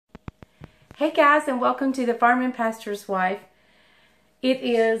Hey guys, and welcome to the Farming Pastor's Wife. It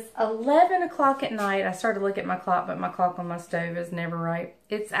is 11 o'clock at night. I started to look at my clock, but my clock on my stove is never right.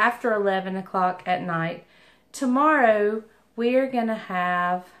 It's after 11 o'clock at night. Tomorrow, we are going to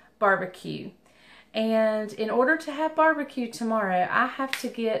have barbecue. And in order to have barbecue tomorrow, I have to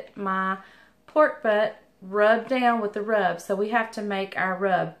get my pork butt rubbed down with the rub. So we have to make our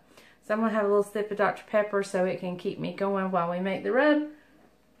rub. So I'm going to have a little sip of Dr. Pepper so it can keep me going while we make the rub.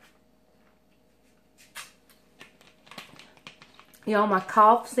 Y'all, my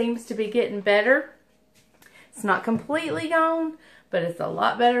cough seems to be getting better. It's not completely gone, but it's a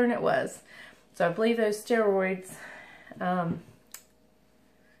lot better than it was. So I believe those steroids have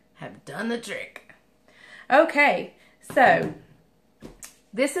done the trick. Okay, so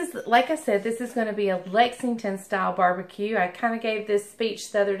this is, like I said, this is going to be a Lexington style barbecue. I kind of gave this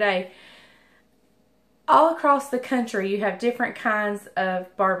speech the other day. All across the country, you have different kinds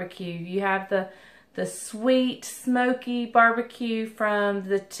of barbecue. You have the sweet, smoky barbecue from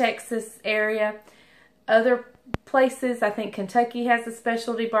the Texas area. Other places, I think Kentucky has a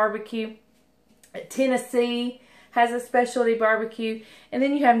specialty barbecue. Tennessee has a specialty barbecue. And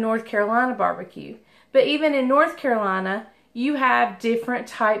then you have North Carolina barbecue. But even in North Carolina, you have different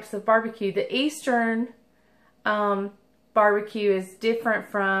types of barbecue. The Eastern barbecue is different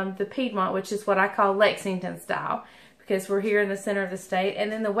from the Piedmont, which is what I call Lexington style, because we're here in the center of the state.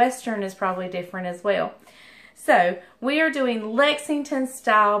 And then the Western is probably different as well. So we are doing Lexington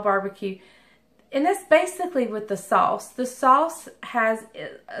style barbecue. And that's basically with the sauce. The sauce has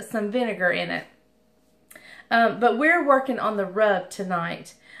some vinegar in it. But we're working on the rub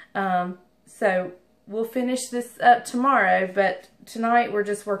tonight. So we'll finish this up tomorrow. But tonight we're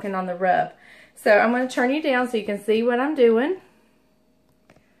just working on the rub. So I'm going to turn you down so you can see what I'm doing.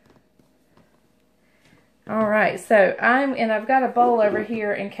 Alright, so I've got a bowl over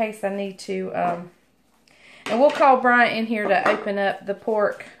here in case I need to, and we'll call Bryant in here to open up the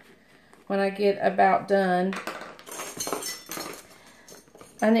pork when I get about done.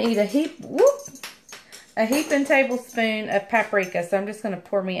 I need a heaping tablespoon of paprika, so I'm just going to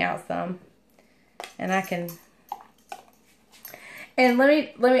pour me out some, and I can, and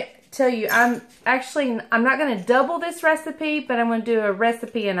let me tell you, I'm not going to double this recipe, but I'm going to do a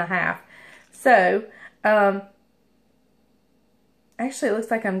recipe and a half. So, actually it looks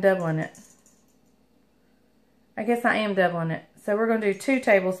like I'm doubling it. I guess I am doubling it. So we're going to do 2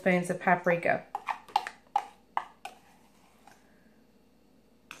 tablespoons of paprika.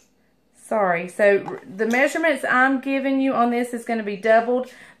 Sorry. So the measurements I'm giving you on this is going to be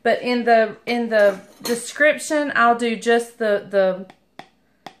doubled, but in the description I'll do just the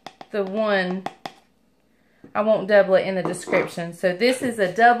one. I won't double it in the description. So this is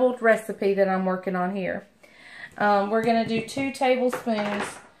a doubled recipe that I'm working on here. We're going to do 2 tablespoons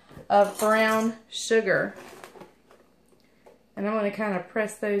of brown sugar. And I'm going to kind of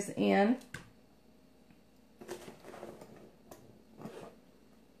press those in.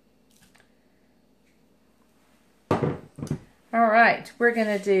 Alright, we're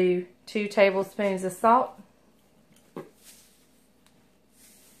going to do 2 tablespoons of salt.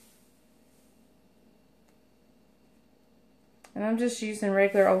 And I'm just using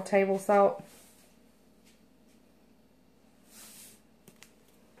regular old table salt.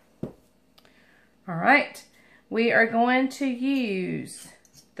 Alright, we are going to use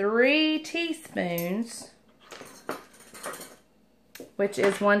 3 teaspoons, which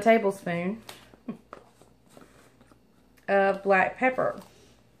is 1 tablespoon, of black pepper.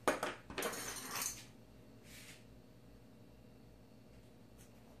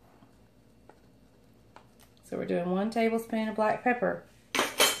 So we're doing 1 tablespoon of black pepper.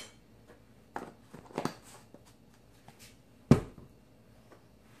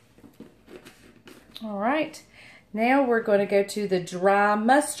 Alright, now we're going to go to the dry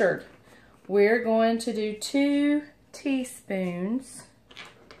mustard. We're going to do 2 teaspoons.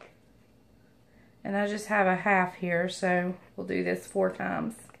 And I just have a half here, so we'll do this 4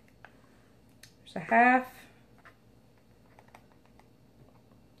 times. There's a half.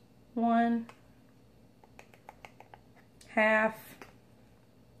 1. Half.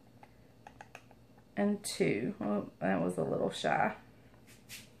 And 2. Oh, that was a little shy.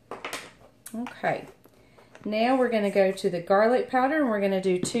 Okay, now we're going to go to the garlic powder, and we're going to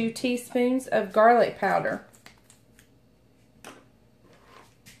do 2 teaspoons of garlic powder.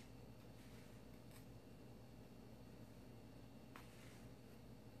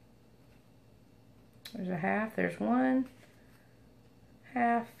 There's a half, there's 1,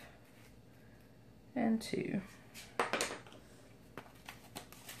 half, and 2.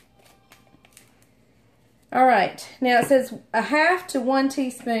 All right, now it says 1/2 to 1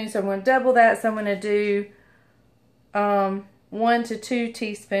 teaspoon, so I'm going to double that. So I'm going to do 1 to 2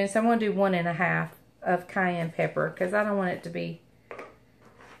 teaspoons. So I'm going to do 1 1/2 of cayenne pepper because I don't want it to be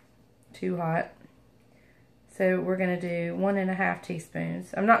too hot. So we're going to do 1 1/2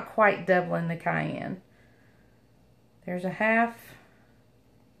 teaspoons. I'm not quite doubling the cayenne. There's 1/2.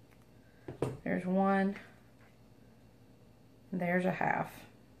 There's 1. There's 1/2.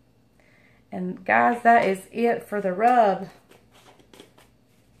 And guys, that is it for the rub.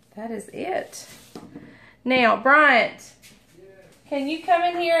 That is it. Now, Bryant, can you come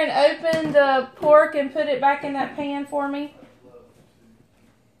in here and open the pork and put it back in that pan for me?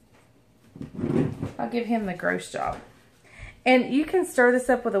 I'll give him the gross job. And you can stir this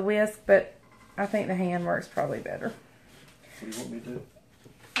up with a whisk, but I think the hand works probably better. What do you want me to do?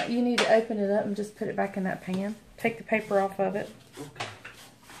 You need to open it up and just put it back in that pan. Take the paper off of it. Okay.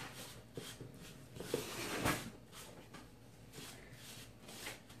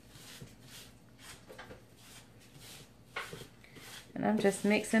 And I'm just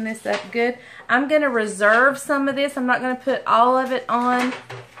mixing this up good. I'm going to reserve some of this. I'm not going to put all of it on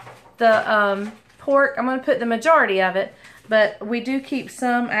the pork. I'm going to put the majority of it. But we do keep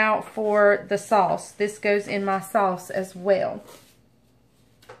some out for the sauce. This goes in my sauce as well.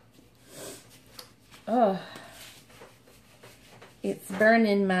 Oh, it's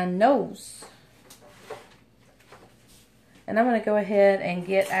burning my nose. And I'm going to go ahead and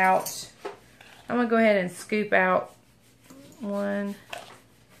get out. I'm going to go ahead and scoop out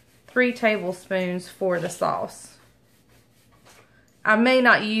 3 tablespoons for the sauce. I may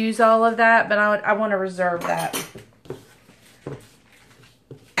not use all of that, but I want to reserve that.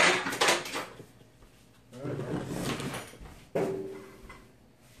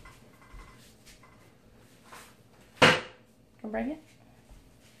 Come bring it.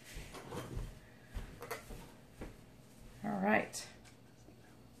 All right.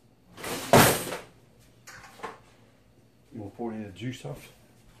 You want to pour any of the juice off?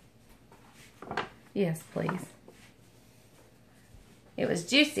 Yes, please. It was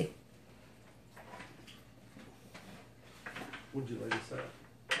juicy. When did you lay this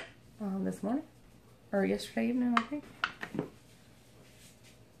out? This morning. Or yesterday evening, I think.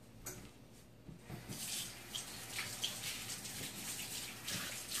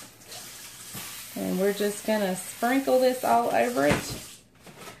 And we're just going to sprinkle this all over it.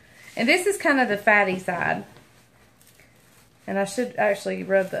 And this is kind of the fatty side. And I should actually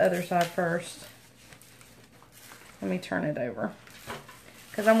rub the other side first. Let me turn it over.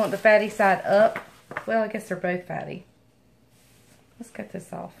 Because I want the fatty side up. Well, I guess they're both fatty. Let's cut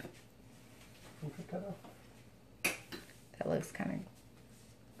this off. That looks kind of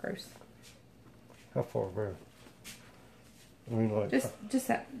gross. How far back? I mean, like just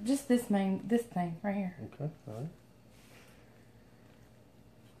this thing right here. Okay, all right.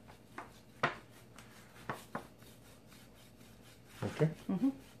 Okay.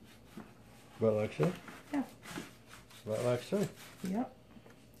 Mhm. About like so? Yeah. About like so? Yep.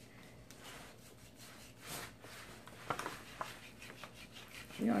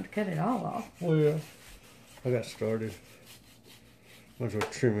 You don't have to cut it all off. Well, yeah. I got started. Might as well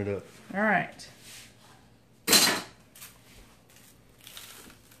trim it up. All right.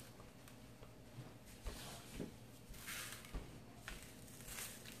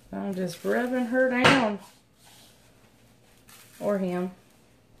 I'm just rubbing her down. Or him.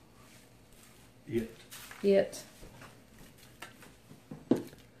 It. It.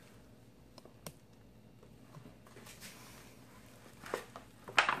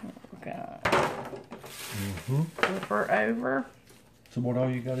 Flip her over. So what all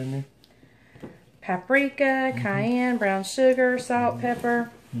you got in there? Paprika, cayenne, brown sugar, salt, pepper.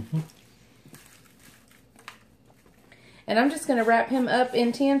 And I'm just going to wrap him up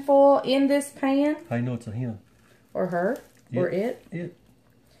in tin foil in this pan. How you know it's a him? Or her. Or it. It.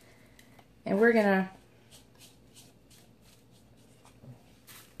 And we're going to...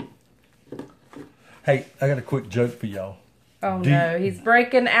 Hey, I got a quick joke for y'all. Oh no, he's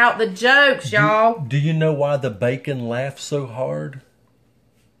breaking out the jokes, y'all. Do you know why the bacon laughs so hard?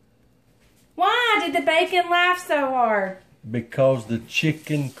 Why did the bacon laugh so hard? Because the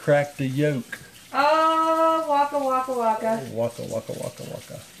chicken cracked the yolk. Oh, waka waka waka. Waka waka waka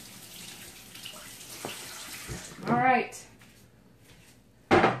waka. All right.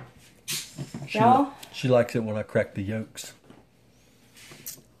 Y'all? She likes it when I crack the yolks.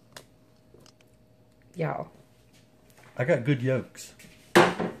 Y'all. I got good yolks.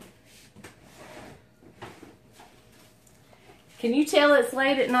 Can you tell it's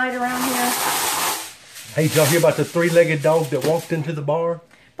late at night around here? Hey, did y'all hear about the 3-legged dog that walked into the bar?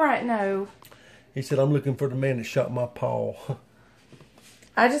 Bryant, no. He said, I'm looking for the man that shot my paw.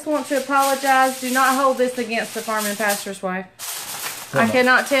 I just want to apologize. Do not hold this against the farming pastor's wife. I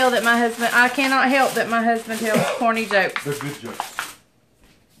cannot tell that my husband, I cannot help that my husband tells corny jokes. They're good jokes.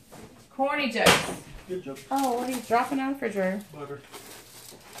 Corny jokes. Good jokes. Oh, he's dropping out of the refrigerator. Butter.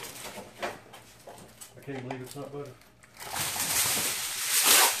 I can't believe it's not butter.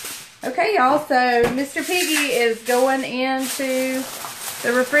 Okay, y'all, so Mr. Piggy is going into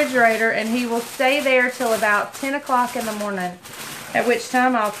the refrigerator and he will stay there till about 10 o'clock in the morning, at which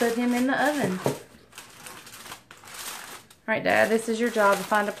time I'll put him in the oven. All right, Dad, this is your job to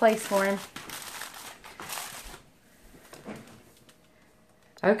find a place for him.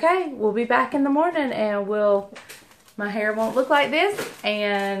 Okay, we'll be back in the morning and my hair won't look like this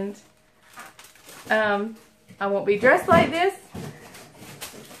and I won't be dressed like this.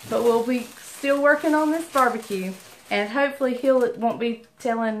 But we'll be still working on this barbecue. And hopefully he won't be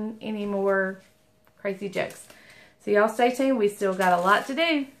telling any more crazy jokes. So y'all stay tuned. We still got a lot to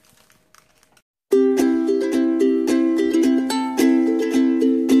do.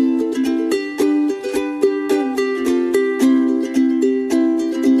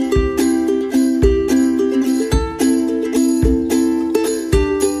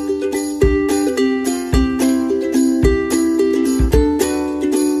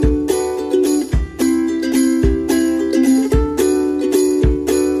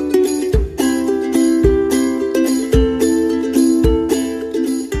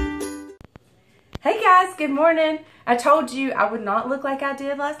 Good morning. I told you I would not look like I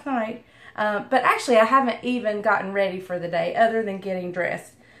did last night, but actually I haven't even gotten ready for the day other than getting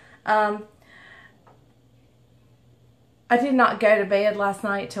dressed. I did not go to bed last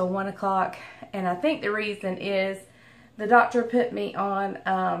night till 1 o'clock, and I think the reason is the doctor put me on,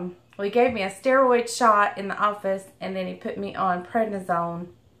 well, he gave me a steroid shot in the office, and then he put me on prednisone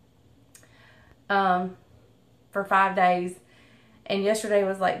for 5 days, and yesterday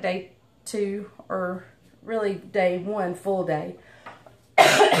was like day 2 or really day 1 full day.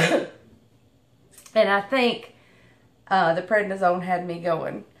 And I think the prednisone had me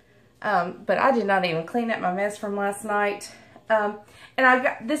going. But I did not even clean up my mess from last night. And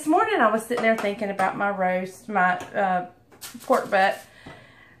this morning I was sitting there thinking about my roast, my pork butt.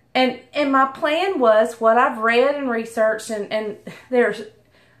 And my plan was what I've read and researched, and there is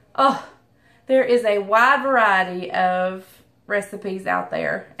a wide variety of recipes out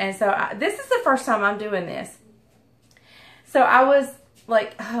there, and so this is the first time I'm doing this. So I was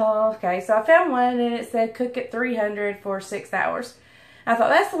like, oh, okay. So I found one and it said cook at 300 for 6 hours. I thought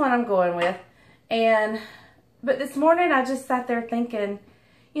that's the one I'm going with. But this morning I just sat there thinking,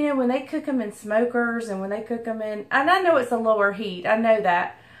 you know, when they cook them in smokers and when they cook them in, and I know it's a lower heat, I know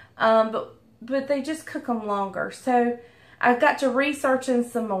that, but they just cook them longer. So I got to researching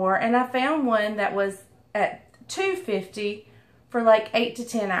some more, and I found one that was at 250 for like 8 to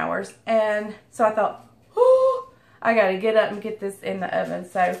 10 hours. And so I thought, oh, I got to get up and get this in the oven.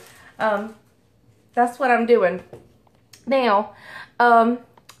 So that's what I'm doing. Now, a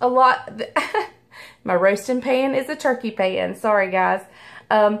lot, my roasting pan is a turkey pan. Sorry, guys.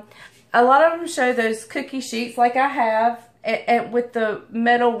 A lot of them show those cookie sheets like I have with the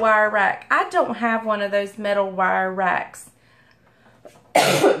metal wire rack. I don't have one of those metal wire racks.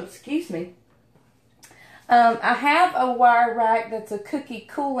 Excuse me. I have a wire rack that's a cookie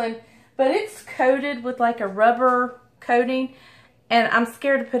cooling, but it's coated with like a rubber coating, and I'm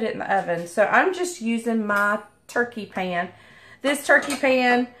scared to put it in the oven. So I'm just using my turkey pan. This turkey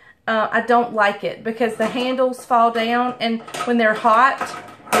pan, I don't like it because the handles fall down, and when they're hot,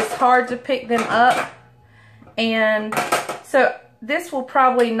 it's hard to pick them up. And so this will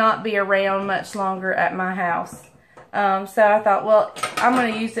probably not be around much longer at my house. So I thought, well, I'm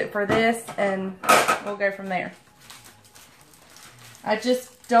going to use it for this, and we'll go from there. I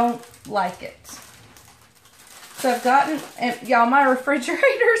just don't like it. So I've gotten, and y'all, my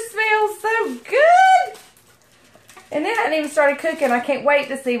refrigerator smells so good. And then I hadn't even started cooking. I can't wait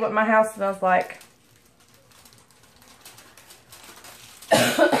to see what my house smells like.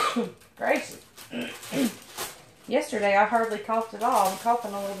 Gracious. Yesterday I hardly coughed at all. I'm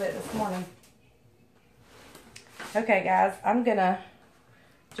coughing a little bit this morning. Okay, guys, I'm gonna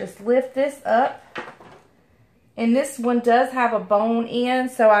just lift this up. And this one does have a bone in,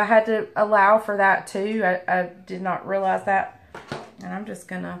 so I had to allow for that too. I did not realize that. And I'm just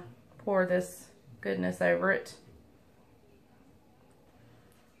gonna pour this goodness over it.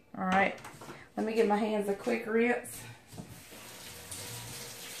 All right, let me give my hands a quick rinse.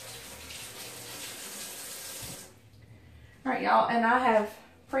 All right, y'all, and I have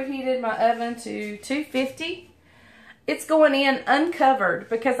preheated my oven to 250. it's going in uncovered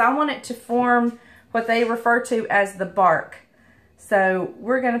because I want it to form what they refer to as the bark. So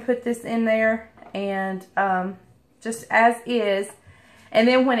we're going to put this in there and just as is. And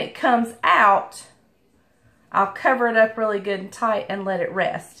then when it comes out, I'll cover it up really good and tight and let it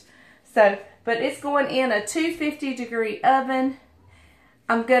rest. So, but it's going in a 250-degree oven.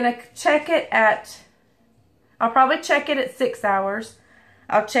 I'm going to check it at, I'll probably check it at 6 hours.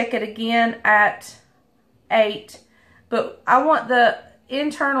 I'll check it again at 8. But I want the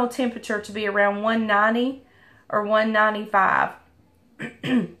internal temperature to be around 190 or 195.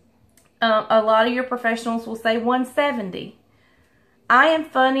 A lot of your professionals will say 170. I am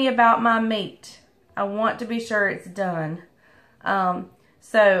funny about my meat. I want to be sure it's done. The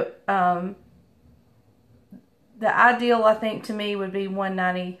ideal, I think, to me would be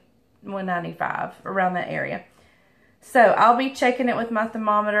 190, 195, around that area. So I'll be checking it with my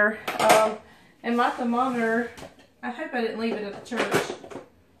thermometer. And my thermometer, I hope I didn't leave it at the church.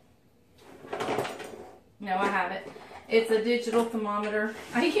 No, I haven't. It's a digital thermometer.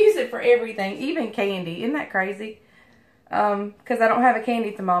 I use it for everything, even candy. Isn't that crazy? Because I don't have a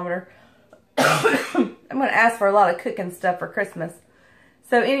candy thermometer. I'm going to ask for a lot of cooking stuff for Christmas.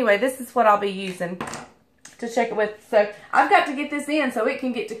 So anyway, this is what I'll be using to check it with. So I've got to get this in so it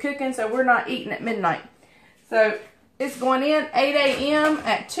can get to cooking so we're not eating at midnight. So it's going in 8 a.m.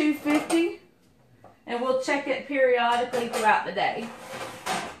 at 250. And we'll check it periodically throughout the day.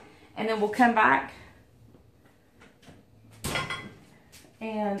 And then we'll come back.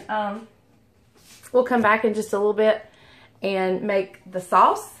 And we'll come back in just a little bit and make the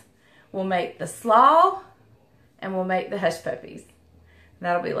sauce. We'll make the slaw. And we'll make the hush puppies.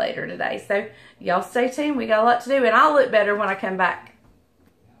 That'll be later today. So y'all stay tuned. We got a lot to do. And I'll look better when I come back.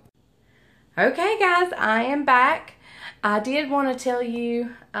 Okay guys, I am back. I did want to tell you,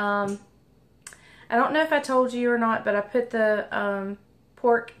 I don't know if I told you or not, but I put the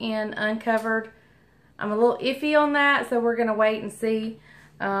pork in uncovered. I'm a little iffy on that, so we're going to wait and see.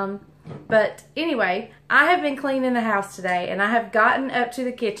 But anyway, I have been cleaning the house today, and I have gotten up to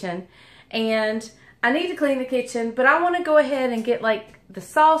the kitchen, and I need to clean the kitchen, but I want to go ahead and get like the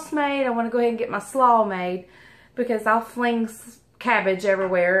sauce made. I want to go ahead and get my slaw made because I'll fling cabbage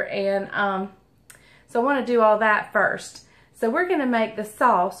everywhere, and so I want to do all that first. So we're going to make the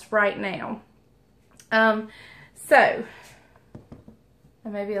sauce right now. So I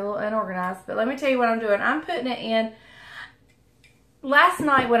may be a little unorganized, but let me tell you what I'm doing. I'm putting it in. Last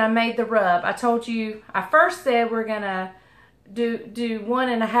night when I made the rub, I told you, I first said we're going to do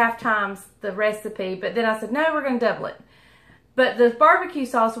 1.5 times the recipe, but then I said, no, we're going to double it. But the barbecue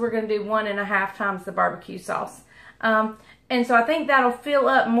sauce, we're going to do 1.5 times the barbecue sauce. And so I think that'll fill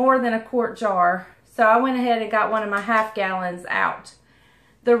up more than a quart jar. So I went ahead and got one of my 1/2 gallons out.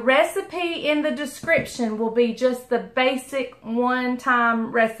 The recipe in the description will be just the basic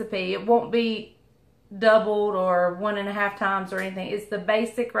one-time recipe. It won't be doubled or 1.5 times or anything. It's the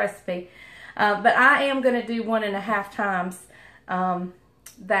basic recipe. But I am going to do 1.5 times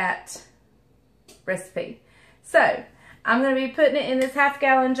that recipe. So I'm going to be putting it in this 1/2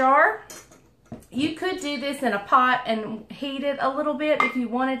 gallon jar. You could do this in a pot and heat it a little bit if you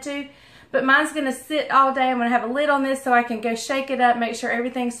wanted to. But mine's going to sit all day. I'm going to have a lid on this so I can go shake it up, make sure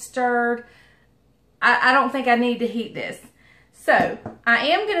everything's stirred. I don't think I need to heat this. So, I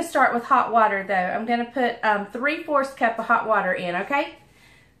am going to start with hot water though. I'm going to put 3/4 cup of hot water in, okay?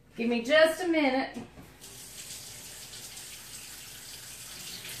 Give me just a minute.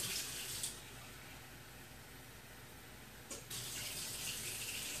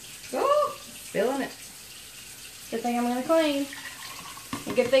 Oh, spilling it. Good thing I'm going to clean.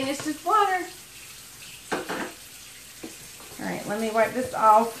 A good thing it's just water. Alright, let me wipe this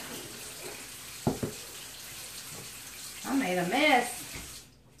off. I made a mess.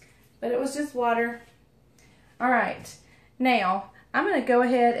 But it was just water. Alright, now I'm going to go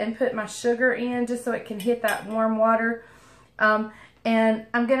ahead and put my sugar in just so it can hit that warm water. And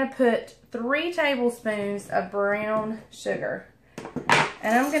I'm going to put 3 tablespoons of brown sugar.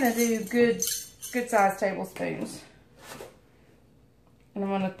 And I'm going to do good sized tablespoons. And I'm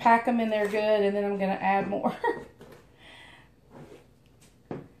going to pack them in there good, and then I'm going to add more.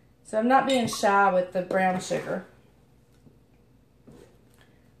 So I'm not being shy with the brown sugar.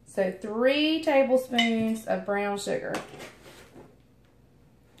 So 3 tablespoons of brown sugar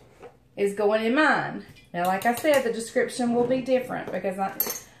is going in mine. Now, like I said, the description will be different because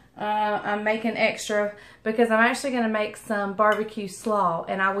I'm making extra because I'm actually going to make some barbecue slaw,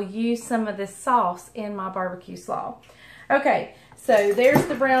 and I will use some of this sauce in my barbecue slaw. Okay. So there's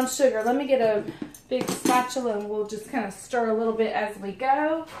the brown sugar. Let me get a big spatula and we'll just kind of stir a little bit as we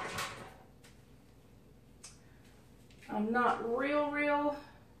go. I'm not real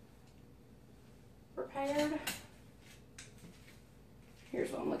prepared. Here's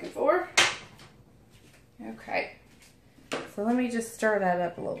what I'm looking for. Okay. So let me just stir that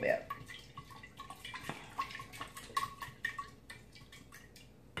up a little bit.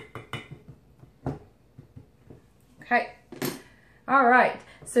 Okay. All right.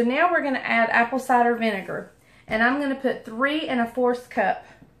 So now we're going to add apple cider vinegar. And I'm going to put 3 1/4 cup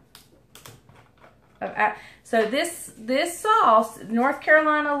of so this sauce, North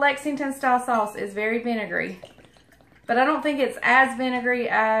Carolina Lexington style sauce, is very vinegary. But I don't think it's as vinegary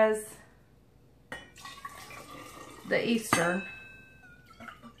as the Eastern.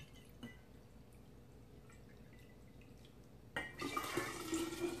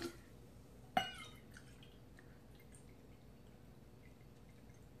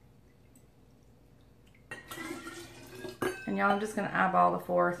 And y'all, I'm just going to eyeball the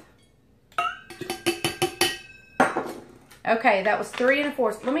 4th. Okay, that was 3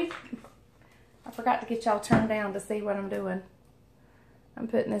 1/4. I forgot to get y'all turned down to see what I'm doing. I'm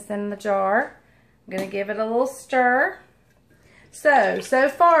putting this in the jar. I'm going to give it a little stir. So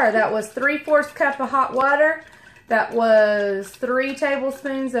far that was 3/4 cup of hot water. That was 3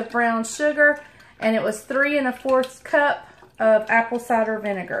 tablespoons of brown sugar. And it was 3 1/4 cup of apple cider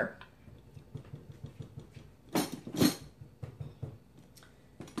vinegar.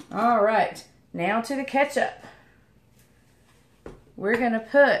 All right, now to the ketchup. We're going to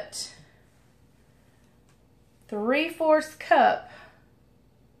put 3/4 cup.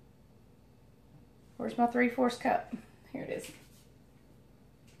 Where's my 3/4 cup? Here it is.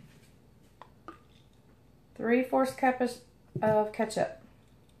 3/4 cup of ketchup.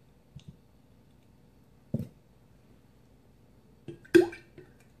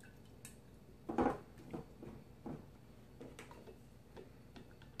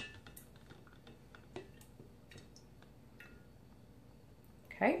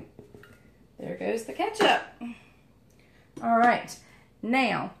 Okay, there goes the ketchup. All right,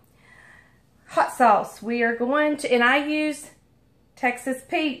 now, hot sauce. We are going to, and I use Texas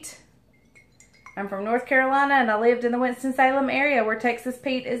Pete. I'm from North Carolina, and I lived in the Winston-Salem area where Texas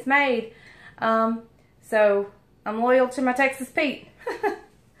Pete is made. So I'm loyal to my Texas Pete.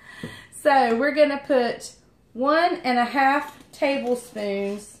 So we're going to put 1 1/2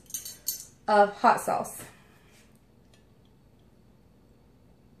 tablespoons of hot sauce.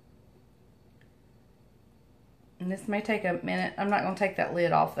 And this may take a minute. I'm not going to take that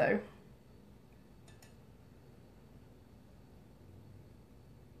lid off though.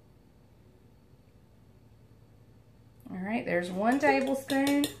 All right, there's 1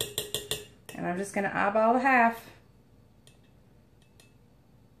 tablespoon. And I'm just going to eyeball the half.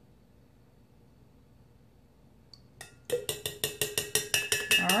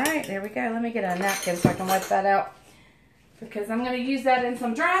 All right, there we go. Let me get a napkin so I can wipe that out, because I'm going to use that in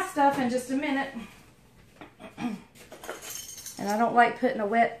some dry stuff in just a minute. And I don't like putting a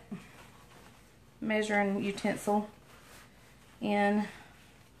wet measuring utensil in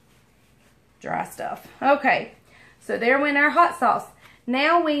dry stuff. Okay, so there went our hot sauce.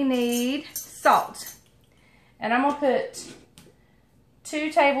 Now we need salt. And I'm going to put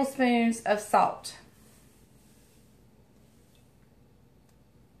 2 tablespoons of salt.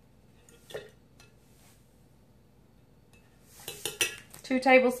 Two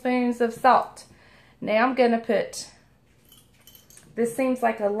tablespoons of salt. Now I'm going to put, this seems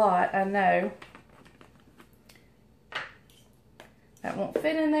like a lot, I know. That won't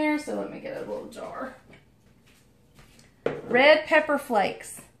fit in there, so let me get a little jar. Red pepper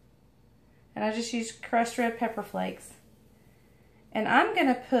flakes. And I just used crushed red pepper flakes. And I'm going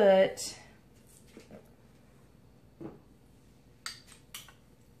to put,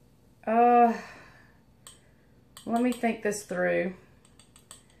 let me think this through.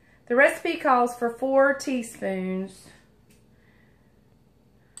 The recipe calls for 4 teaspoons.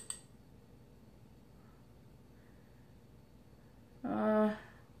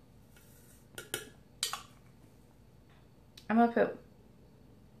 I'm going to put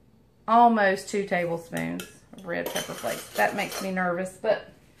almost 2 tablespoons of red pepper flakes. That makes me nervous, but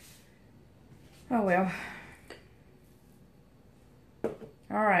oh well.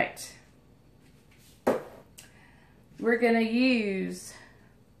 All right. We're going to use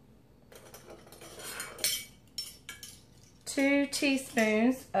 2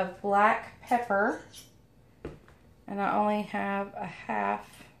 teaspoons of black pepper. And I only have a half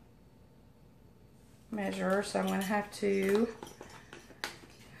measure, so I'm going to have to,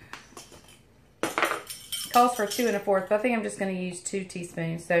 calls for 2 1/4, but I think I'm just going to use 2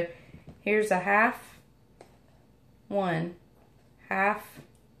 teaspoons. So here's a half, 1, half,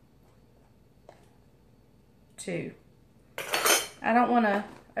 2. I don't want to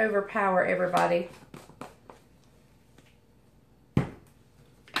overpower everybody.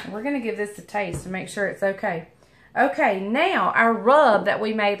 We're going to give this a taste to make sure it's okay. Okay, now our rub that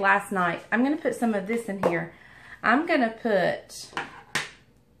we made last night. I'm going to put some of this in here. I'm going to put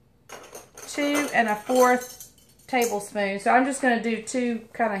 2 1/4 tablespoons. So I'm just going to do 2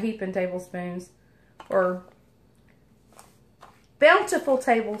 kind of heaping tablespoons. Or bountiful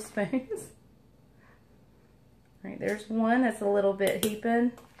tablespoons. All right, there's 1 that's a little bit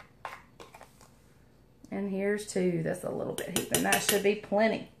heaping. And here's 2 that's a little bit heaping. That should be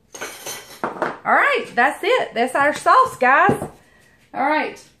plenty. All right, that's it. That's our sauce, guys. All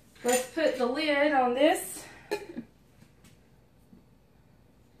right, let's put the lid on this.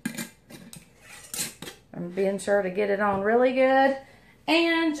 I'm being sure to get it on really good.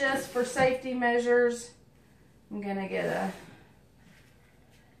 And just for safety measures, I'm going to get a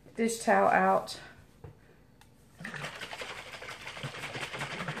dish towel out.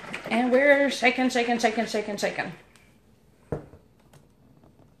 And we're shaking, shaking, shaking, shaking, shaking.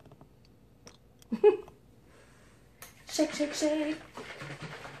 Shake, shake, shake.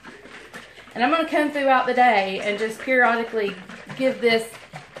 And I'm going to come throughout the day and just periodically give this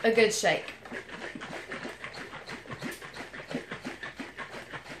a good shake.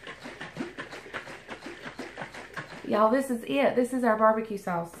 Y'all, this is it. This is our barbecue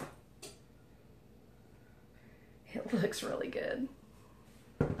sauce. It looks really good.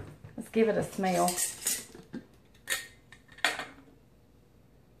 Let's give it a smell.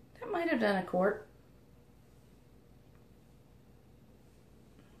 That might have done a quart.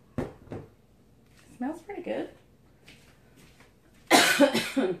 Smells pretty good.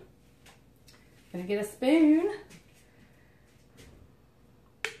 Gonna get a spoon.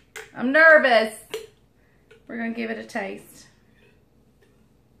 I'm nervous. We're gonna give it a taste.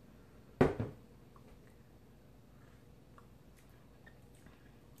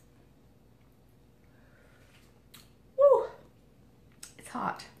 Woo! It's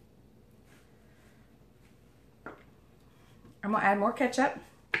hot. I'm gonna add more ketchup.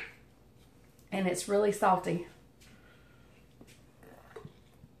 And it's really salty.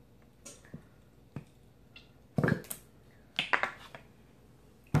 I'm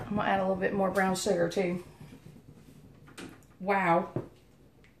gonna add a little bit more brown sugar too. Wow.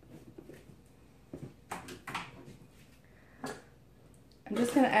 I'm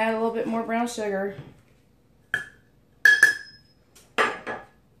just gonna add a little bit more brown sugar.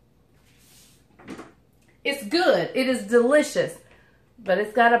 It's good. It is delicious. But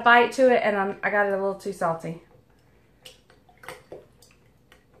it's got a bite to it, and I got it a little too salty.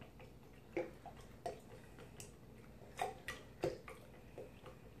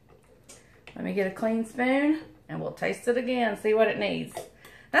 Let me get a clean spoon, and we'll taste it again, see what it needs.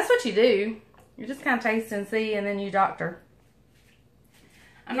 That's what you do. You just kind of taste and see, and then you doctor.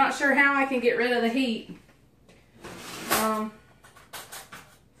 I'm not sure how I can get rid of the heat.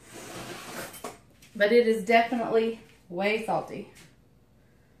 But it is definitely way salty.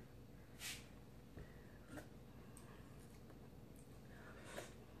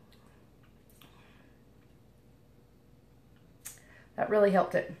 That really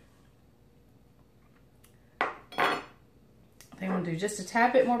helped it. I think I'm going to do just a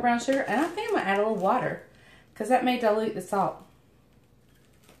tad bit more brown sugar. And I think I'm going to add a little water, because that may dilute the salt.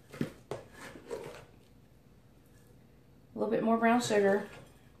 A little bit more brown sugar.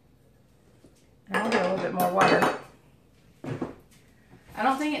 And I'll do a little bit more water. I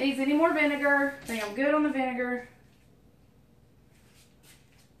don't think it needs any more vinegar. I think I'm good on the vinegar.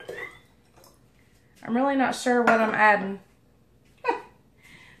 I'm really not sure what I'm adding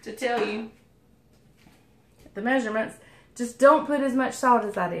to tell you the measurements. Just don't put as much salt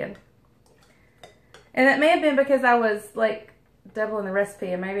as I did. And it may have been because I was like doubling the recipe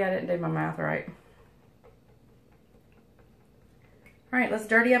and maybe I didn't do my math right. All right, let's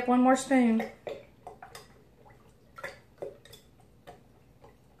dirty up one more spoon.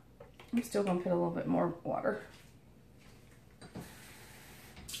 I'm still going to put a little bit more water.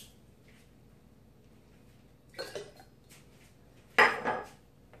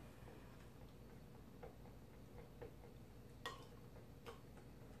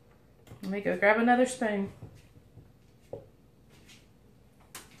 Let me go grab another spoon.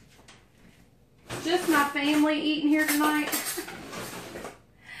 Just my family eating here tonight.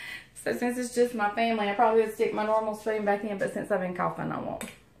 So since it's just my family, I probably would stick my normal spoon back in, but since I've been coughing, I won't.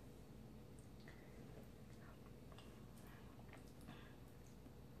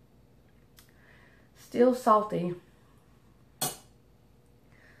 Still salty.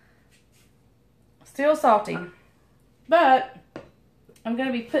 Still salty. But I'm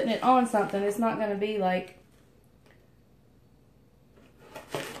going to be putting it on something. It's not going to be like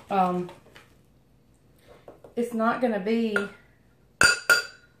it's not going to be,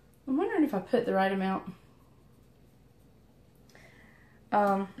 I'm wondering if I put the right amount.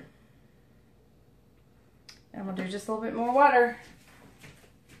 I'm going to do just a little bit more water.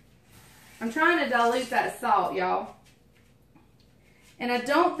 I'm trying to dilute that salt, y'all. And I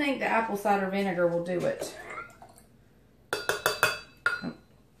don't think the apple cider vinegar will do it.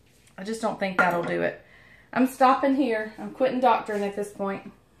 I just don't think that'll do it. I'm stopping here. I'm quitting doctoring at this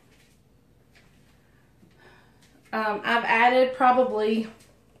point. I've added probably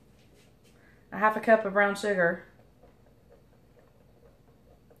a half a cup of brown sugar.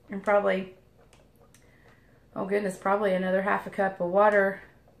 And probably, oh goodness, probably another half a cup of water.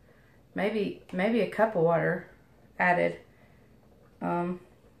 Maybe a cup of water added. I'm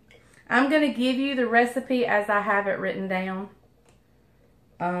going to give you the recipe as I have it written down.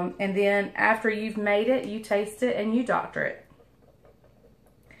 And then after you've made it, you taste it and you doctor it.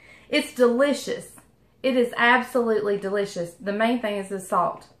 It's delicious. It is absolutely delicious. The main thing is the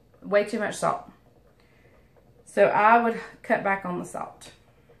salt. Way too much salt. So I would cut back on the salt.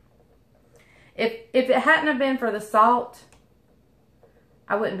 If it hadn't have been for the salt,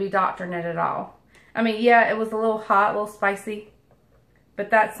 I wouldn't be doctoring it at all. I mean, yeah, it was a little hot, a little spicy, but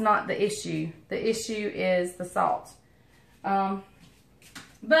that's not the issue. The issue is the salt.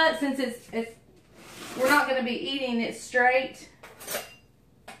 But since we're not going to be eating it straight,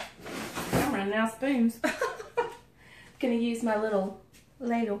 I'm running out of spoons. Going to use my little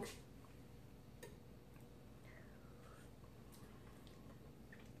ladle.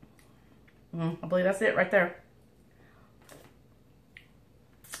 I believe that's it right there.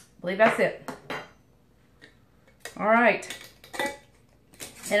 I believe that's it. All right.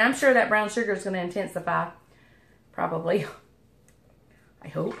 And I'm sure that brown sugar is going to intensify. Probably. I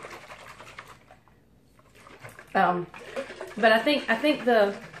hope. But I think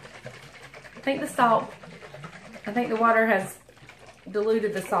the salt, I think the water has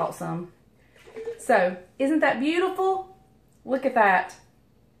diluted the salt some. So, isn't that beautiful? Look at that.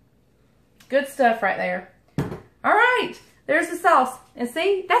 Good stuff right there. All right, there's the sauce. And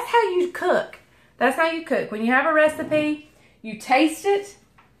see, that's how you cook. That's how you cook. When you have a recipe, you taste it.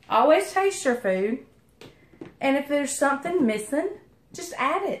 Always taste your food. And if there's something missing, just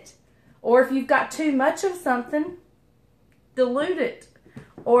add it. Or if you've got too much of something, dilute it.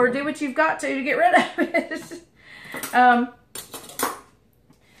 Or do what you've got to get rid of it.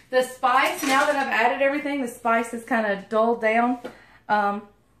 The spice, now that I've added everything, the spice is kind of dulled down.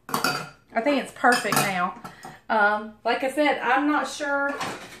 I think it's perfect now. Like I said, I'm not sure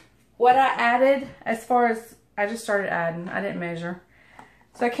what I added as far as, I just started adding. I didn't measure.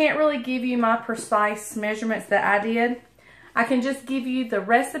 So I can't really give you my precise measurements that I did. I can just give you the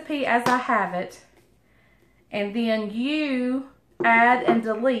recipe as I have it. And then you add and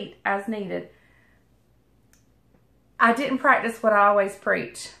delete as needed. I didn't practice what I always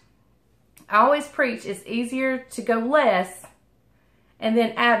preach. I always preach it's easier to go less and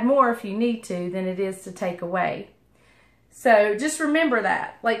then add more if you need to than it is to take away. So just remember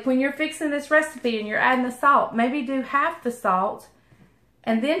that. Like when you're fixing this recipe and you're adding the salt, maybe do half the salt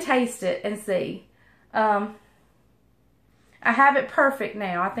and then taste it and see. I have it perfect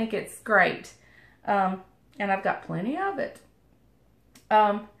now. I think it's great. And I've got plenty of it.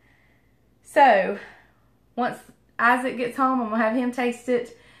 So once Isaac gets home, I'm going to have him taste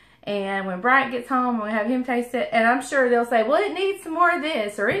it. And when Bryant gets home, I'm going to have him taste it. And I'm sure they'll say, well, it needs some more of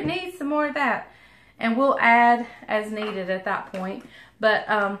this or it needs some more of that. And we'll add as needed at that point. But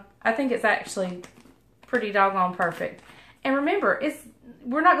I think it's actually pretty doggone perfect. And remember,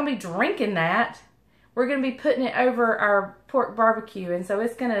 we're not going to be drinking that. We're going to be putting it over our pork barbecue. And so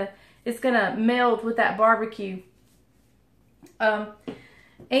it's going to meld with that barbecue. The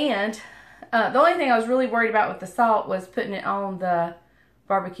only thing I was really worried about with the salt was putting it on the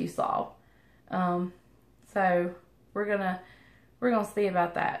barbecue slaw. So we're gonna see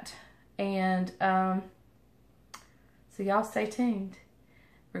about that. And so y'all stay tuned.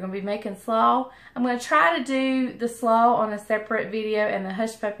 We're gonna be making slaw. I'm gonna try to do the slaw on a separate video and the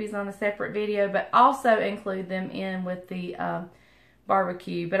hush puppies on a separate video, but also include them in with the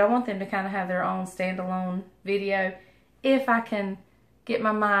barbecue. But I want them to kind of have their own standalone video if I can get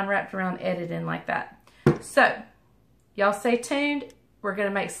my mind wrapped around editing like that. So y'all stay tuned. We're going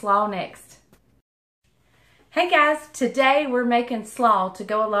to make slaw next. Hey guys, today we're making slaw to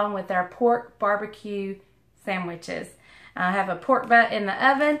go along with our pork barbecue sandwiches. I have a pork butt in the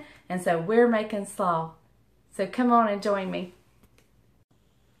oven, and so we're making slaw. So come on and join me.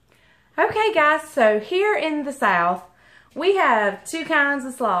 Okay guys, so here in the South, we have two kinds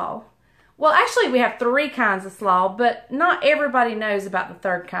of slaw. well, actually we have 3 kinds of slaw, but not everybody knows about the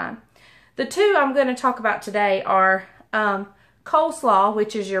 3rd kind. The 2 I'm going to talk about today are coleslaw,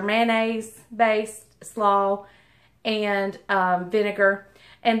 which is your mayonnaise-based slaw and vinegar.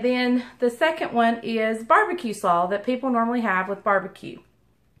 And then the second one is barbecue slaw that people normally have with barbecue.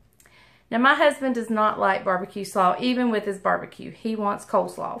 Now, my husband does not like barbecue slaw, even with his barbecue. He wants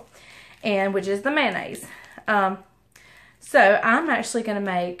coleslaw, which is the mayonnaise. So I'm actually going to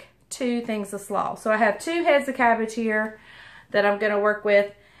make 2 things of slaw. So I have 2 heads of cabbage here that I'm going to work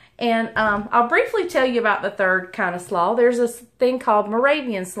with. And I'll briefly tell you about the 3rd kind of slaw. There's this thing called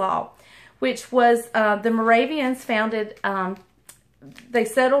Moravian slaw, which was the Moravians founded, they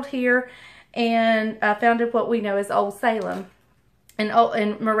settled here and founded what we know as Old Salem.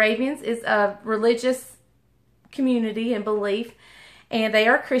 And Moravians is a religious community and belief, and they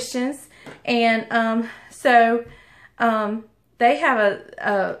are Christians. And so they have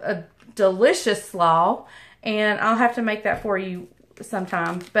a delicious slaw, and I'll have to make that for you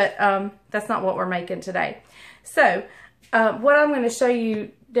sometime. But that's not what we're making today. So what I'm going to show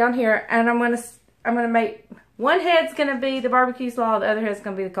you down here, and I'm going to make one head's going to be the barbecue slaw, the other head's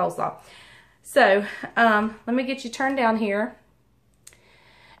going to be the coleslaw. So let me get you turned down here.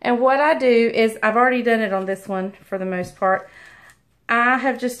 And what I do is, I've already done it on this one for the most part. I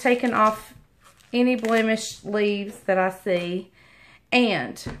have just taken off any blemish leaves that I see.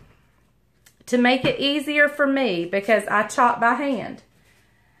 And to make it easier for me, because I chop by hand,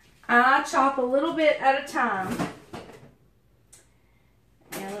 I chop a little bit at a time.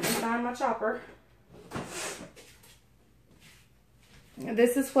 And let me find my chopper. And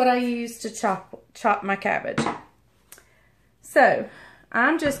this is what I use to chop my cabbage. So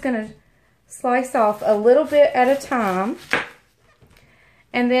I'm just going to slice off a little bit at a time.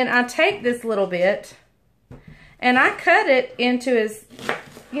 And then I take this little bit and I cut it into as,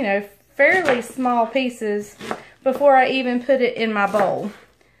 fairly small pieces before I even put it in my bowl,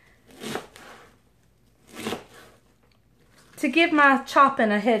 to give my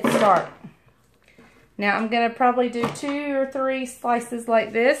chopping a head start. Now I'm going to probably do 2 or 3 slices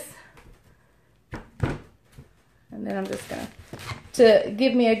like this. And then I'm just going to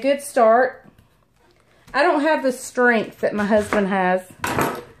give me a good start. I don't have the strength that my husband has.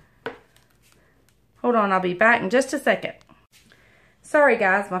 Hold on, I'll be back in just a second. Sorry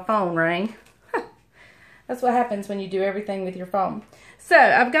guys, my phone rang. That's what happens when you do everything with your phone. So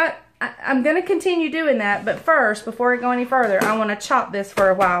I'm going to continue doing that, but first, before I go any further, I want to chop this for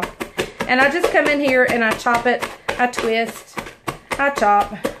a while. And I just come in here and I chop it, I twist, I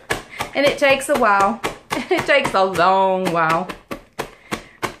chop, and it takes a while. It takes a long while.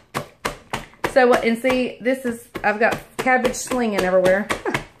 So, and see, I've got cabbage slinging everywhere.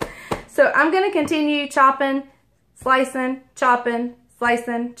 So I'm going to continue chopping, slicing, chopping,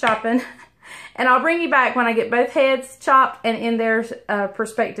 slicing, chopping. And I'll bring you back when I get both heads chopped and in their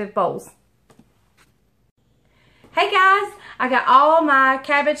respective bowls. Hey guys, I got all my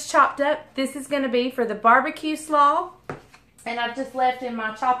cabbage chopped up. This is going to be for the barbecue slaw. And I've just left in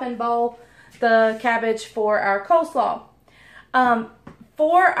my chopping bowl the cabbage for our coleslaw.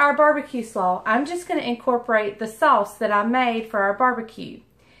 For our barbecue slaw, I'm just going to incorporate the sauce that I made for our barbecue.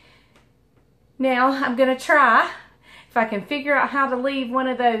 Now, I'm going to try, if I can figure out how to leave one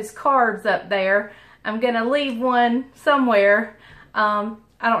of those carbs up there. I'm going to leave one somewhere. I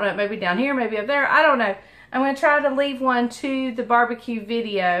don't know, maybe down here, maybe up there. I don't know. I'm going to try to leave one to the barbecue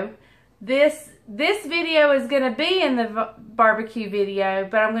video. This video is going to be in the barbecue video,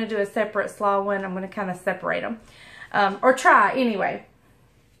 but I'm going to do a separate slaw one. I'm going to kind of separate them. Or try, anyway.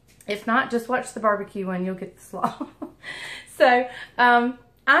 If not, just watch the barbecue one. You'll get the slaw. So,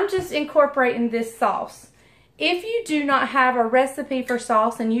 I'm just incorporating this sauce. If you do not have a recipe for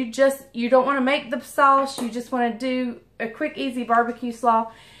sauce and you don't want to make the sauce, you just want to do a quick, easy barbecue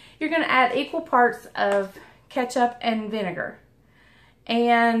slaw, you're going to add equal parts of ketchup and vinegar.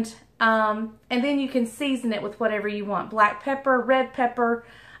 And then you can season it with whatever you want. Black pepper, red pepper,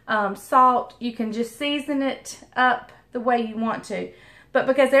 salt. You can just season it up the way you want to. But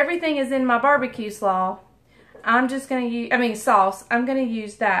because everything is in my barbecue slaw, I'm just going to use, sauce, I'm going to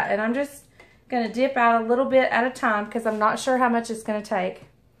use that. And I'm just going to dip out a little bit at a time because I'm not sure how much it's going to take.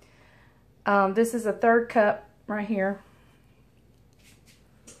 This is a 1/3 cup right here.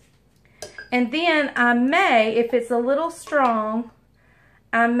 And then I may, if it's a little strong,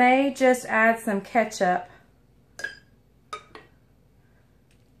 I may just add some ketchup.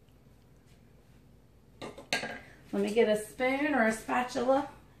 Let me get a spoon or a spatula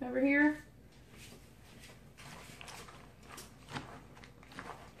over here.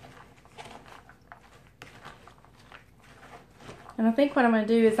 And I think what I'm going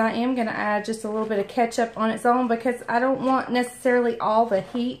to do is I am going to add just a little bit of ketchup on its own, because I don't want necessarily all the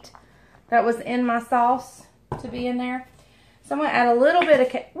heat that was in my sauce to be in there. So I'm going to add a little bit of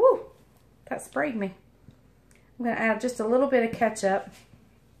ketchup. Woo! That sprayed me. I'm going to add just a little bit of ketchup.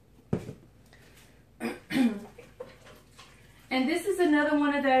 And this is another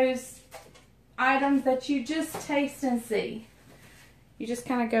one of those items that you just taste and see. You just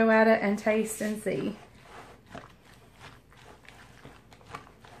kind of go at it and taste and see.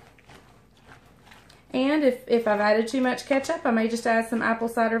 And if I've added too much ketchup, I may just add some apple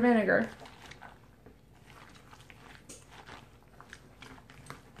cider vinegar.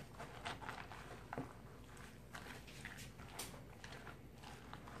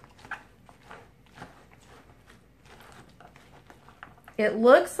 It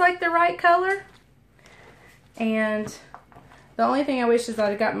looks like the right color, and the only thing I wish is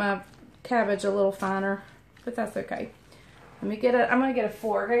I'd have got my cabbage a little finer, but that's okay. Let me get I'm gonna get a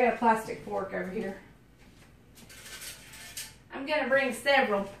fork. I got a plastic fork over here. I'm gonna bring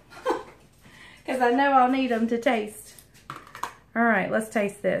several because I know I'll need them to taste. All right, let's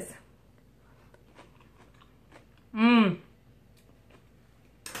taste this.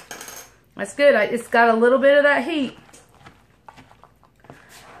 That's good. It's got a little bit of that heat.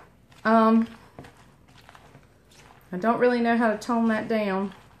 I don't really know how to tone that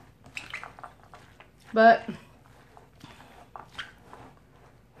down, but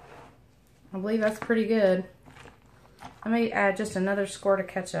I believe that's pretty good. I may add just another squirt of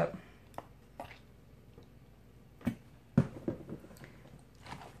ketchup.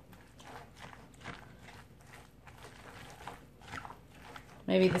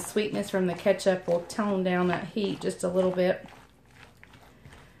 Maybe the sweetness from the ketchup will tone down that heat just a little bit.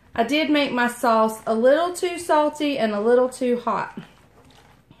 I did make my sauce a little too salty and a little too hot.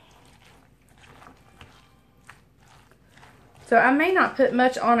 So I may not put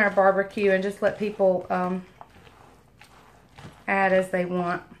much on our barbecue and just let people add as they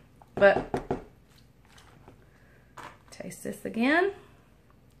want. But taste this again.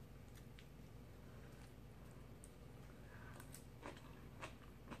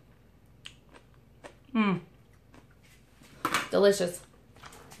 Delicious.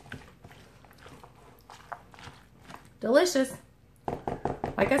 Delicious.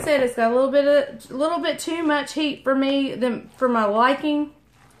 Like I said, it's got a little bit too much heat for me for my liking,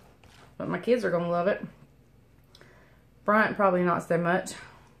 but my kids are gonna love it. Bryant probably not so much.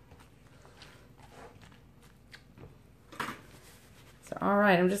 So all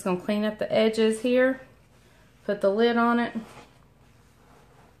right, I'm just gonna clean up the edges here, put the lid on it,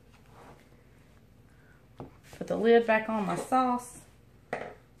 put the lid back on my sauce,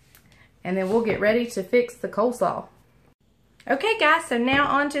 and then we'll get ready to fix the coleslaw. Okay guys, so now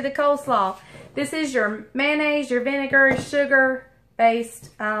on to the coleslaw. This is your mayonnaise, your vinegar, sugar-based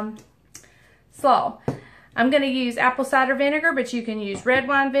slaw. I'm going to use apple cider vinegar, but you can use red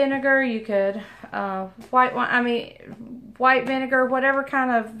wine vinegar. You could white vinegar, whatever kind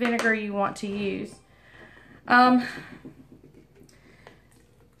of vinegar you want to use. I'm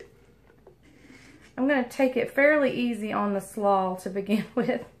going to take it fairly easy on the slaw to begin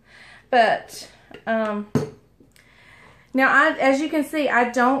with, but now, as you can see,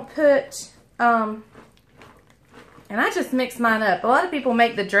 I don't put, and I just mix mine up. A lot of people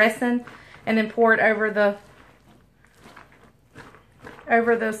make the dressing and then pour it over the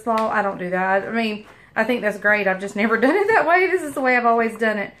slaw. I don't do that. I mean, I think that's great. I've just never done it that way. This is the way I've always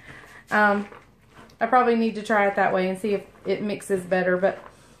done it. I probably need to try it that way and see if it mixes better, but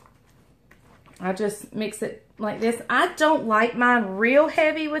I just mix it like this. I don't like mine real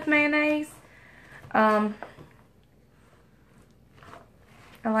heavy with mayonnaise.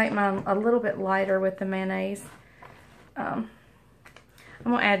 I like mine a little bit lighter with the mayonnaise. I'm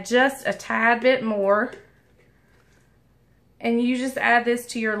going to add just a tad bit more. And you just add this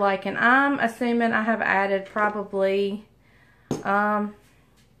to your liking. I'm assuming I have added probably a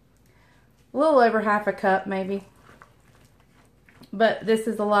little over half a cup maybe. But this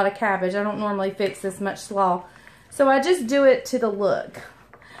is a lot of cabbage. I don't normally fix this much slaw. So I just do it to the look.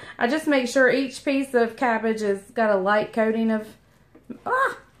 I just make sure each piece of cabbage has got a light coating of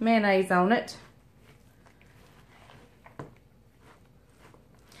mayonnaise on it.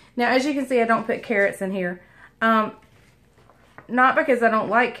 Now, as you can see, I don't put carrots in here. Not because I don't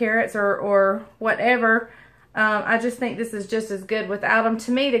like carrots or whatever. I just think this is just as good without them.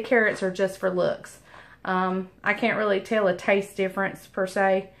 To me, the carrots are just for looks. I can't really tell a taste difference per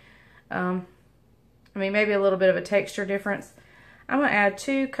se. I mean, maybe a little bit of a texture difference. I'm going to add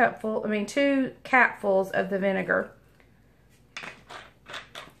 2 capfuls of the vinegar.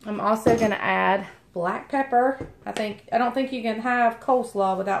 I'm also going to add black pepper. I don't think you can have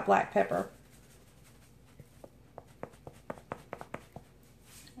coleslaw without black pepper.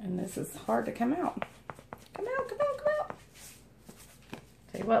 And this is hard to come out. Come out, come out, come out.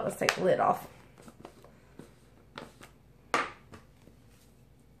 Tell you what, let's take the lid off.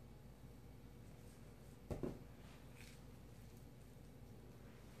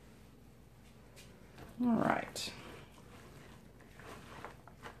 All right.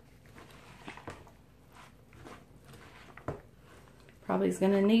 Probably is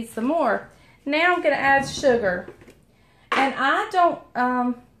going to need some more. Now I'm going to add sugar. And I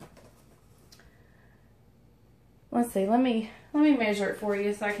don't, let's see, let me measure it for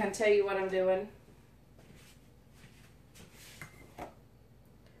you so I can tell you what I'm doing.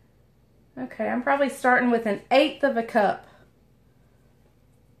 Okay, I'm probably starting with 1/8 of a cup.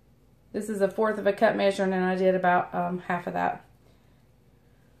 This is 1/4 of a cup measuring, and I did about half of that.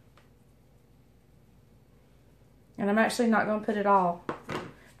 And I'm actually not going to put it all. I'm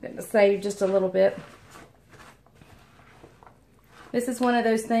going to save just a little bit. This is one of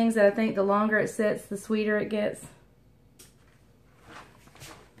those things that I think the longer it sits, the sweeter it gets.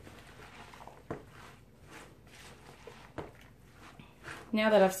 Now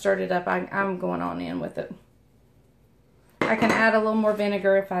that I've stirred it up, I'm going on in with it. I can add a little more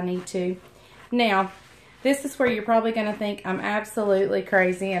vinegar if I need to. Now, this is where you're probably going to think I'm absolutely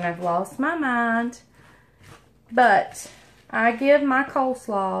crazy and I've lost my mind. But I give my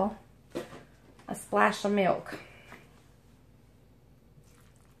coleslaw a splash of milk.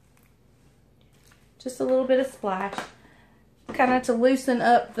 Just a little bit of splash. Kind of to loosen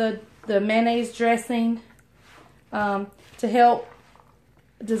up the mayonnaise dressing. To help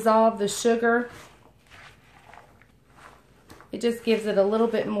dissolve the sugar. It just gives it a little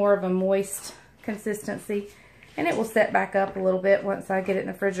bit more of a moist consistency. And it will set back up a little bit once I get it in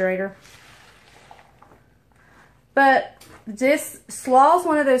the refrigerator. But this slaw is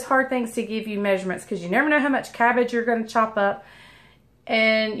one of those hard things to give you measurements because you never know how much cabbage you're going to chop up.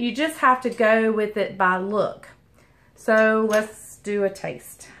 And you just have to go with it by look. So let's do a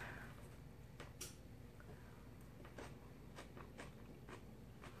taste.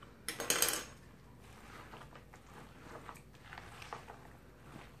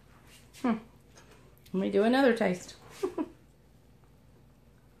 Let me do another taste.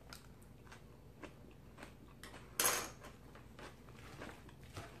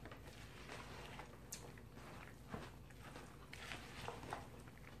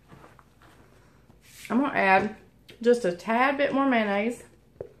 I'm going to add just a tad bit more mayonnaise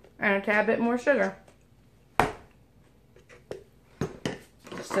and a tad bit more sugar.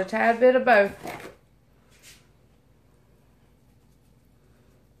 Just a tad bit of both.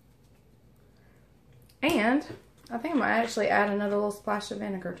 And I think I might actually add another little splash of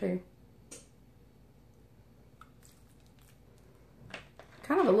vinegar too.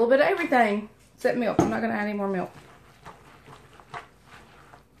 Kind of a little bit of everything except milk. I'm not going to add any more milk.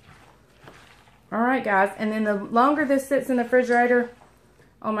 Alright guys, and then the longer this sits in the refrigerator,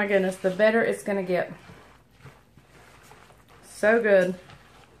 oh my goodness, the better it's going to get. So good.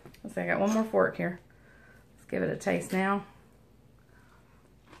 Let's see, I got one more fork here. Let's give it a taste now.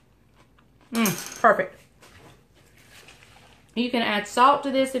 Perfect. You can add salt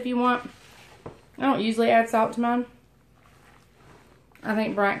to this if you want. I don't usually add salt to mine. I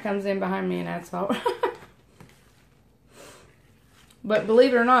think Bryant comes in behind me and adds salt. But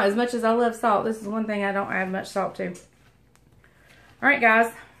believe it or not, as much as I love salt, this is one thing I don't add much salt to. Alright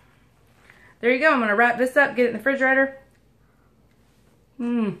guys. There you go. I'm going to wrap this up, get it in the refrigerator.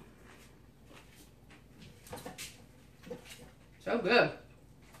 So good.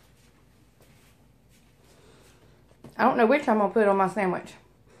 I don't know which I'm going to put on my sandwich.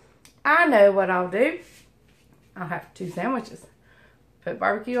 I know what I'll do. I'll have 2 sandwiches. Put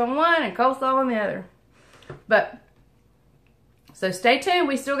barbecue on one and coleslaw on the other. But, so stay tuned.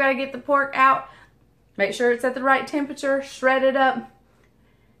 We still got to get the pork out. Make sure it's at the right temperature. Shred it up.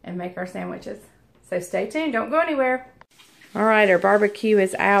 And make our sandwiches. So stay tuned. Don't go anywhere. Alright, our barbecue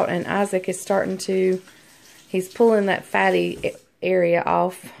is out and Isaac is starting to, he's pulling that fatty area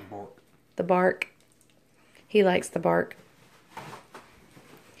off. The bark. He likes the bark.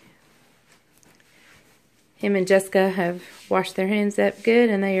 Him and Jessica have washed their hands up good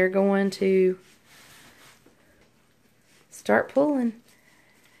and they are going to start pulling.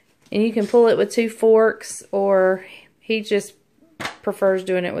 And you can pull it with 2 forks or he just prefers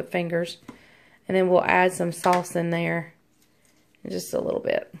doing it with fingers. And then we'll add some sauce in there. Just a little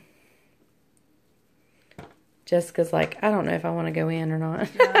bit. Jessica's like, I don't know if I want to go in or not.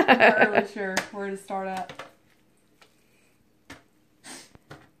 Yeah, I'm not really sure where to start at.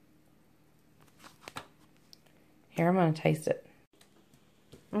 Here, I'm going to taste it.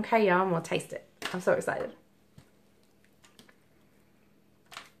 Okay, y'all, I'm going to taste it. I'm so excited.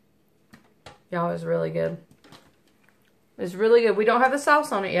 Y'all, it's really good. It's really good. We don't have the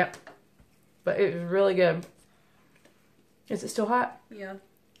sauce on it yet, but it was really good. Is it still hot? Yeah.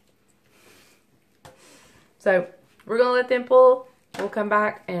 So, we're going to let them pull. We'll come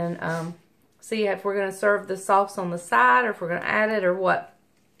back and see if we're going to serve the sauce on the side or if we're going to add it or what.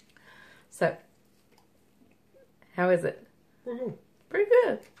 So, how is it? Pretty good. Pretty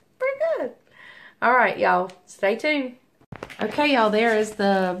good. Pretty good. All right, y'all. Stay tuned. Okay, y'all. There is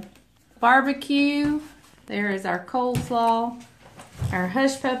the barbecue. There is our coleslaw, our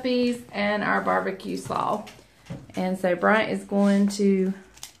hush puppies, and our barbecue slaw. And so Bryant is going to...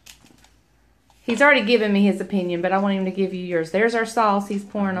 He's already given me his opinion, but I want him to give you yours. There's our sauce he's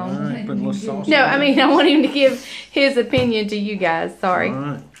pouring on. All right, put a little sauce No, on I mean, I want him to give his opinion to you guys. Sorry. All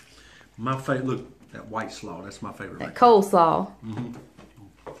right. My favorite, look, that white slaw, that's my favorite. That Right coleslaw.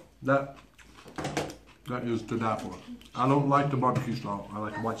 that is to die for. I don't like the barbecue slaw. I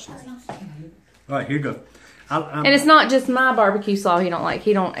like the white slaw. All right, here you go. And it's not just my barbecue slaw he don't like.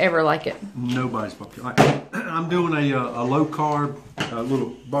 He don't ever like it. Nobody's barbecue. All right, I'm doing a low carb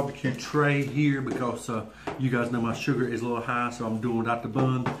little barbecue tray here because you guys know my sugar is a little high, so I'm doing without the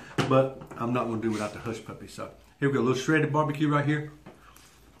bun, but I'm not going to do without the hush puppy. So here we go, a little shredded barbecue right here.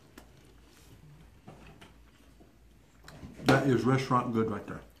 That is restaurant good right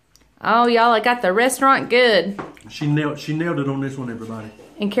there. Oh, y'all, I got the restaurant good. She nailed it on this one, everybody.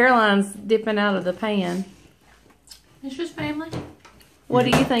 And Caroline's dipping out of the pan. It's just family. What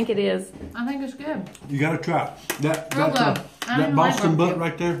do you think it is? I think it's good. You got to try it. That I didn't like Boston butt barbecue.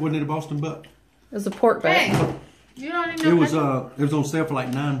 right there, wasn't it a Boston butt? It was a pork butt. Hey, you don't even It know. was on sale for like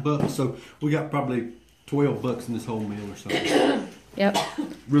 $9, so we got probably $12 in this whole meal or something. Yep.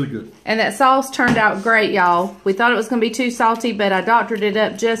 Really good. And that sauce turned out great, y'all. We thought it was going to be too salty, but I doctored it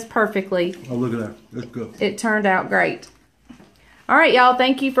up just perfectly. Oh, look at that. That's good. It turned out great. All right, y'all.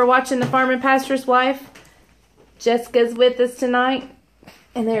 Thank you for watching The Farm and Pastor's Wife. Jessica's with us tonight.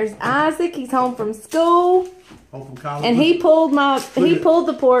 And there's Isaac. He's home from school. Home from college. And he pulled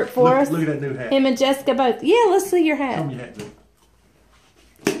the pork for us. Look at that new hat. Him and Jessica both. Yeah, let's see your Show hat. me your hat,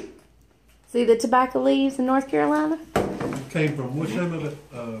 dude. See the tobacco leaves in North Carolina? Came from, what's the name of it?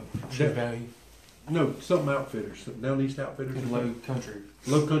 Sugar Valley. No, something Outfitters. Down East Outfitters. In Low Country.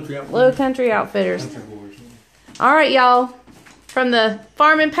 Low Country Outfitters. Low Country Outfitters. Country Boys. All right, y'all. From the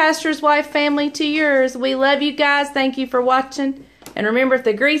Farm and Pastor's Wife family to yours, we love you guys. Thank you for watching. And remember, if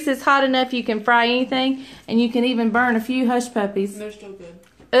the grease is hot enough, you can fry anything. And you can even burn a few hush puppies. They're still good.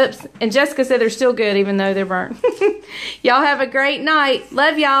 Oops. And Jessica said they're still good, even though they're burnt. Y'all have a great night.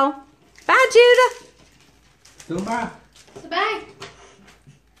 Love y'all. Bye, Judah. Still bye. So bye.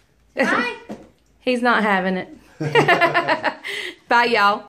 Bye. He's not having it. Bye, y'all.